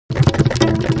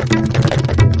Good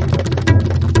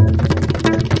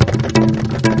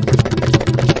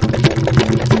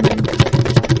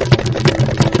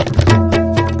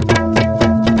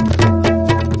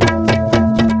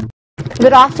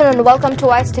afternoon. Welcome to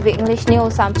ISTV English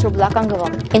News. I'm Surbla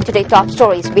Kangavam. In today's top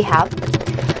stories, we have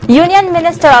Union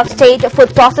Minister of State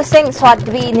Food Processing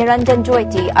Swadvi Niranjan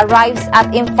Joyti arrives at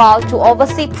Imphal to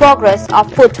oversee progress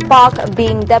of food park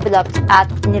being developed at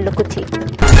Nilukuthi.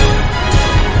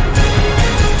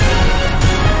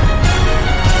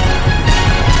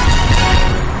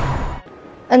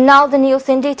 And now the news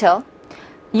in detail.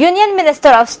 Union Minister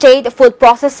of State Food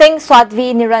Processing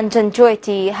Swadvi Niranjan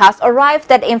Joyti has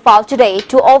arrived at Imphal today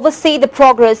to oversee the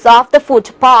progress of the food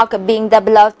park being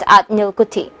developed at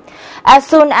Nilukuthi. As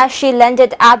soon as she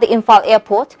landed at the Imphal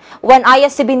airport, when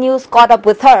ISTV News caught up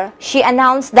with her, she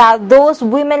announced that those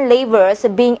women labourers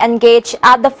being engaged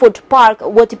at the food park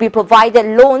would be provided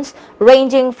loans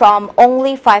ranging from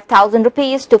only 5,000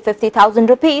 rupees to 50,000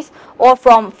 rupees or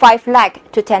from 5 lakh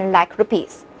to 10 lakh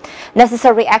rupees.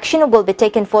 Necessary action will be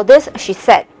taken for this, she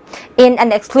said. In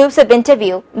an exclusive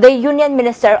interview, the Union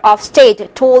Minister of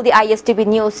State told the ISTV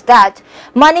News that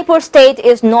Manipur State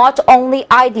is not only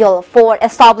ideal for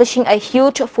establishing a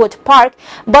huge food park,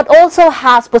 but also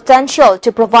has potential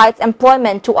to provide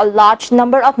employment to a large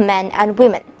number of men and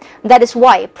women. That is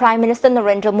why Prime Minister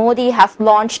Narendra Modi has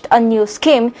launched a new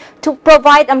scheme to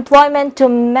provide employment to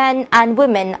men and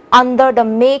women under the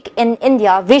Make in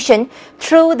India vision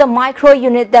through the Micro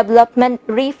Unit Development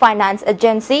Refinance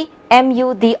Agency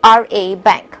MUDRA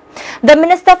Bank. The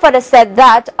minister further said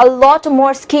that a lot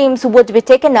more schemes would be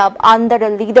taken up under the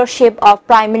leadership of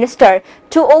Prime Minister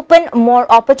to open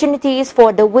more opportunities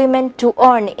for the women to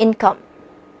earn income.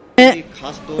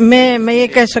 मैं ये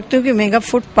कह सकती हूँ कि mega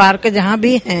food park जहाँ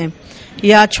भी हैं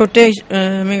या छोटे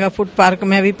मेगा फूड पार्क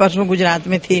में, अभी परसों गुजरात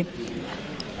में थी,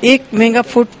 एक मेगा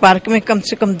फूड पार्क में कम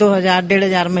से कम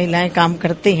 2,000-1,500 महिलाएं काम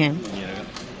करती हैं।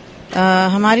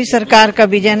 हमारी सरकार का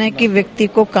विजन है कि व्यक्ति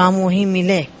को काम वहीं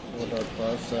मिले,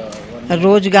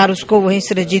 रोजगार उसको वहीं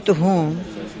सृजित हो।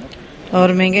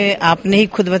 और आपने ही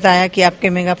खुद बताया कि आपके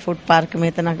मेगा फूड पार्क में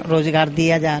इतना रोजगार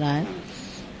दिया जा रहा है,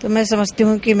 तो मैं समझती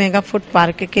हूँ कि मेगा फूड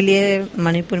पार्क के लिए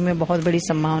मणिपुर में बहुत बड़ी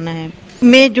संभावना है।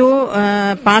 मैं जो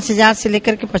 5,000 से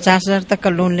लेकर के 50,000 तक का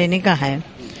लोन लेने का है,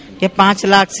 या 5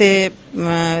 लाख से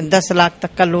 10 लाख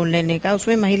तक का लोन लेने का,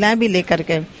 उसमें महिलाएं भी लेकर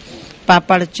के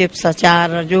पापड़, चिप्स,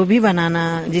 अचार जो भी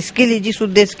बनाना, जिसके लिए, जिस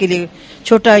उद्देश्य के लिए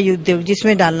छोटा उद्योग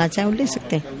जिसमें डालना चाहे वो ले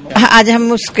सकते हैं। आज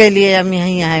हम उसके लिए हम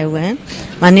यहीं आए हुए हैं।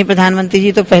 माननीय प्रधानमंत्री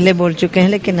जी तो पहले बोल चुके हैं,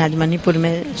 लेकिन आज मणिपुर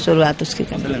में शुरुआत उसकी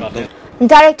करेंगे।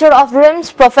 Director of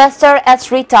RIMS, Professor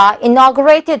S. Rita,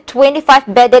 inaugurated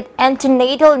 25-bedded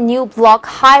antenatal new block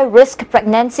high-risk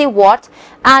pregnancy ward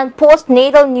and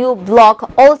postnatal new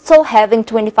block also having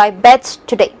 25 beds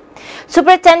today.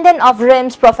 Superintendent of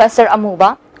RIMS, Professor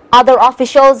Amuba, other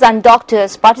officials and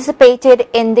doctors participated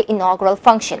in the inaugural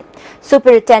function.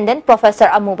 Superintendent Professor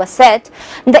Amuba said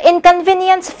the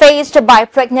inconvenience faced by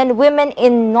pregnant women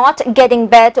in not getting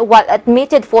bed while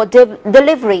admitted for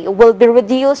delivery will be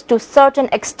reduced to a certain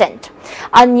extent.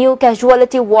 A new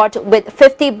casualty ward with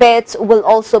 50 beds will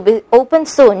also be opened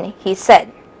soon, he said.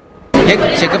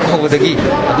 Check-up होवदगी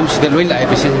अदुम सिदा lion लाइ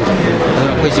patient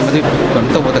कोई सिमदि कम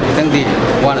तो बता कितंग दी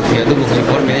वाना थे अदुम कुछ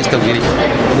और manage कर गिरी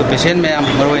तो पेशेंट में हम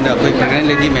मरोइना कोई प्रेग्नेंट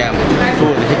लेडी में हम तो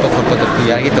देखि पकड़ पकड़ तो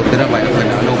यार की तो देना माय कोई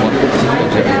ना नो मोर तो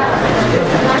से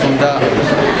सुंदा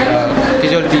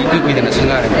कैजुअलिटी कोई देना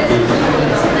संगार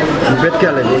बेड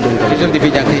क्या ले दूं कैजुअलिटी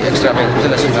भी जाके एक्स्ट्रा बेड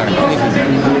चला संगार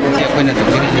क्या कोई ना तो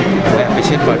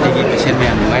पेशेंट पार्टी की पेशेंट में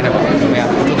हम मायना में हम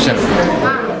तो sir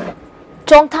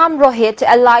Chongtham Rohit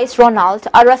Elias Ronald,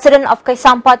 a resident of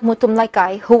Kaisampat Mutum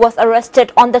Laikai, who was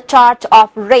arrested on the charge of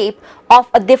rape of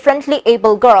a differently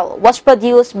able girl, was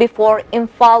produced before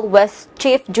Imphal West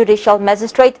Chief Judicial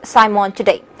Magistrate Simon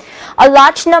today. A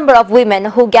large number of women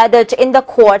who gathered in the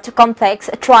court complex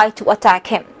tried to attack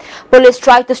him. Police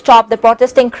tried to stop the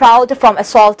protesting crowd from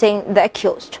assaulting the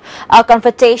accused. A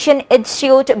confrontation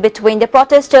ensued between the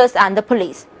protesters and the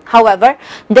police. However,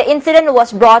 the incident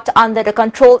was brought under the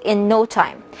control in no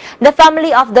time. The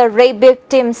family of the rape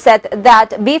victim said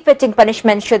that befitting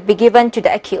punishment should be given to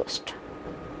the accused.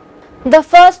 The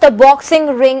first boxing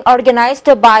ring organized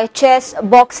by Chess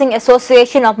Boxing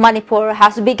Association of Manipur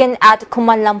has begun at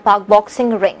Kumalampak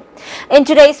Boxing Ring. In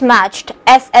today's match,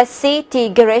 SSC T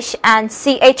Girish and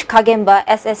CH Kagemba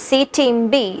SSC Team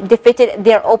B defeated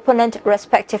their opponent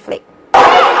respectively.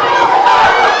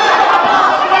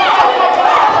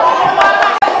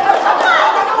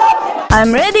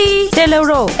 I'm ready.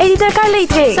 Telero. Editor car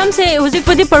late. Some say hujik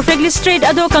pudi perfectly straight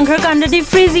ado kankhar kandadi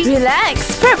freezy.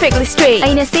 Relax. Perfectly straight.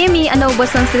 Aina semi anauba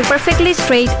Sunsilk perfectly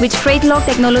straight with straight lock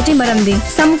technology maramdi.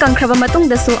 Some kankraba matung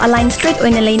dasu align straight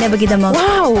oina laina bagidama.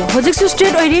 Wow, hujik su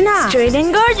straight oirina. Straight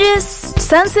and gorgeous.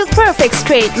 Sunsilk perfect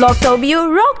straight. Lock top you,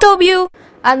 rock top you.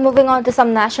 And moving on to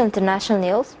some national international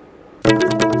news.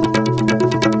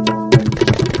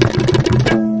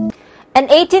 An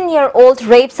 18-year-old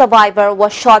rape survivor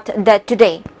was shot dead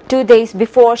today, 2 days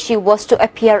before she was to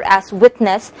appear as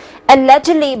witness,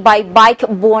 allegedly by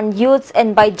bike-borne youths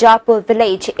in Baijapur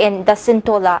village in the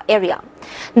Sintola area.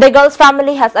 The girl's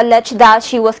family has alleged that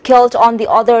she was killed on the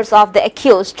orders of the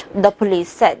accused, the police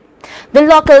said. The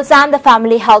locals and the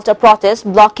family held a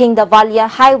protest blocking the Valia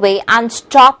highway and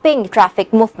stopping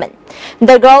traffic movement.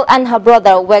 The girl and her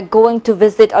brother were going to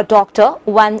visit a doctor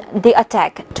when the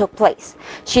attack took place.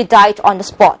 She died on the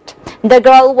spot. The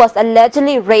girl was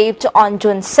allegedly raped on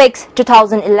June 6,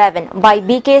 2011 by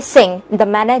BK Singh, the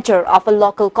manager of a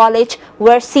local college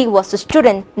where she was a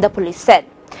student, the police said.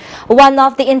 One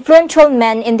of the influential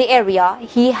men in the area,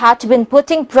 he had been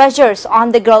putting pressures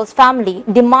on the girl's family,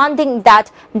 demanding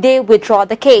that they withdraw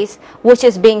the case, which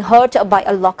is being heard by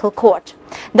a local court.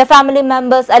 The family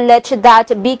members alleged that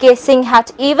BK Singh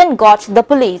had even got the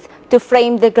police to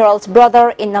frame the girl's brother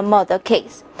in a murder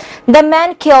case. The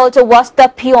man killed was the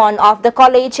peon of the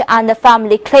college, and the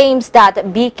family claims that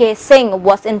BK Singh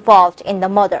was involved in the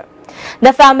murder.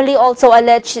 The family also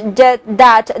alleged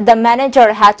that the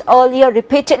manager had earlier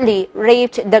repeatedly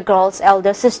raped the girl's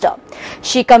elder sister.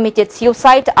 She committed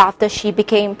suicide after she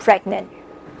became pregnant.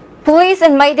 Police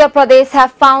in Madhya Pradesh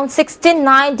have found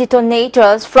 69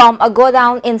 detonators from a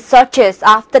godown in searches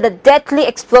after the deadly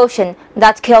explosion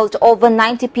that killed over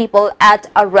 90 people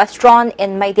at a restaurant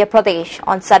in Madhya Pradesh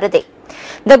on Saturday.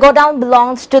 The godown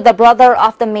belongs to the brother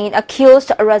of the main accused,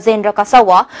 Rajendra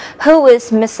Kasawa, who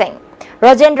is missing.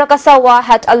 Rajendra Kasawa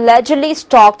had allegedly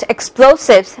stocked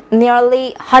explosives,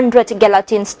 nearly 100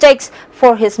 gelatin sticks,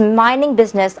 for his mining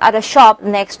business at a shop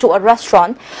next to a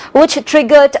restaurant, which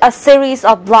triggered a series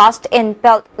of blasts in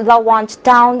Pelawant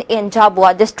town in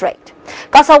Jabua district.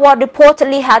 Kasawa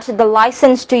reportedly had the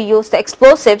license to use the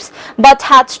explosives but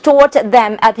had stored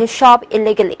them at his shop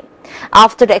illegally.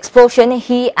 After the explosion,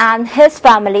 he and his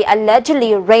family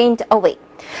allegedly ran away.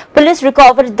 Police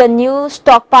recovered the new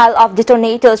stockpile of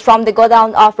detonators from the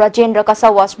godown of Rajendra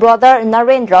Kasawa's brother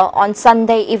Narendra on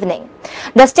Sunday evening.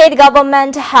 The state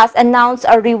government has announced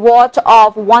a reward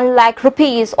of 1 lakh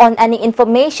rupees on any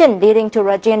information leading to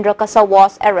Rajendra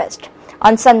Kasawa's arrest.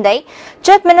 On Sunday,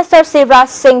 Chief Minister Shivraj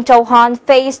Singh Chauhan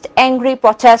faced angry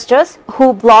protesters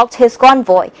who blocked his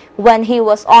convoy when he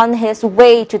was on his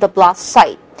way to the blast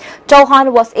site.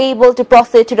 Chauhan was able to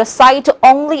proceed to the site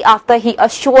only after he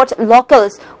assured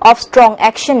locals of strong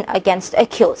action against the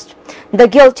accused. The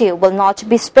guilty will not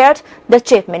be spared, the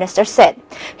Chief Minister said.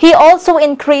 He also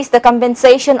increased the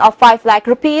compensation of 5 lakh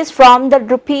rupees from the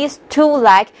rupees 2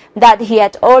 lakh that he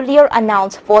had earlier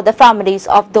announced for the families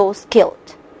of those killed.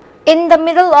 In the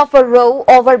middle of a row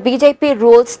over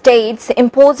BJP-ruled states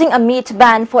imposing a meat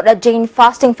ban for a Jain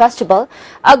fasting festival,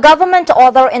 a government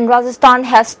order in Rajasthan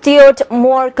has stirred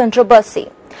more controversy.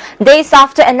 Days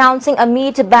after announcing a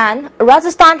meat ban,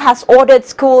 Rajasthan has ordered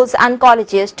schools and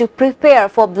colleges to prepare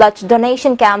for blood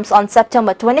donation camps on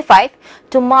September 25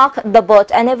 to mark the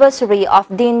birth anniversary of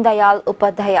Deen Dayal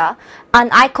Upadhyaya, an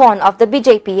icon of the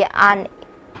BJP and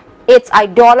its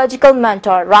ideological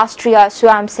mentor Rashtriya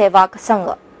Swayamsevak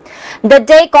Sangh. The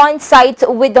day coincides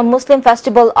with the Muslim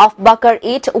festival of Bakar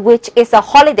Eid, which is a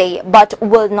holiday but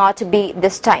will not be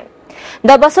this time.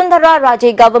 The Vasundhara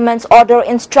Raje government's order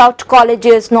instructs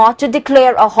colleges not to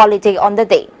declare a holiday on the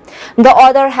day. The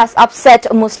order has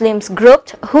upset Muslims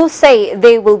grouped who say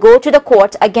they will go to the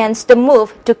court against the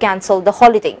move to cancel the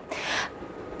holiday.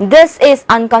 This is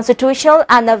unconstitutional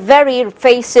and a very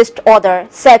fascist order,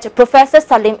 said Professor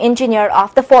Salim, engineer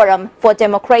of the Forum for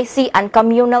Democracy and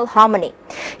Communal Harmony.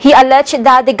 He alleged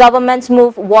that the government's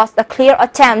move was a clear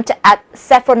attempt at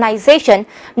saffronization,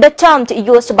 the term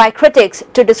used by critics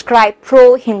to describe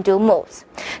pro-Hindu moves.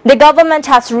 The government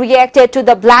has reacted to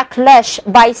the backlash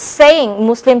by saying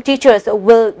Muslim teachers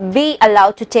will be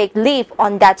allowed to take leave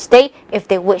on that day if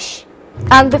they wish.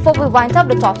 And before we wind up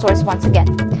the top stories once again,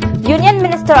 Union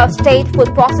Minister of State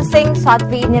Food Processing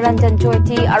Sadhvi Niranjan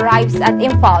Jyothi arrives at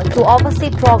Imphal to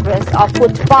oversee progress of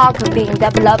food park being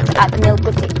developed at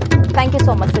Nilkuti. Thank you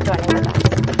so much for joining with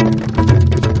us.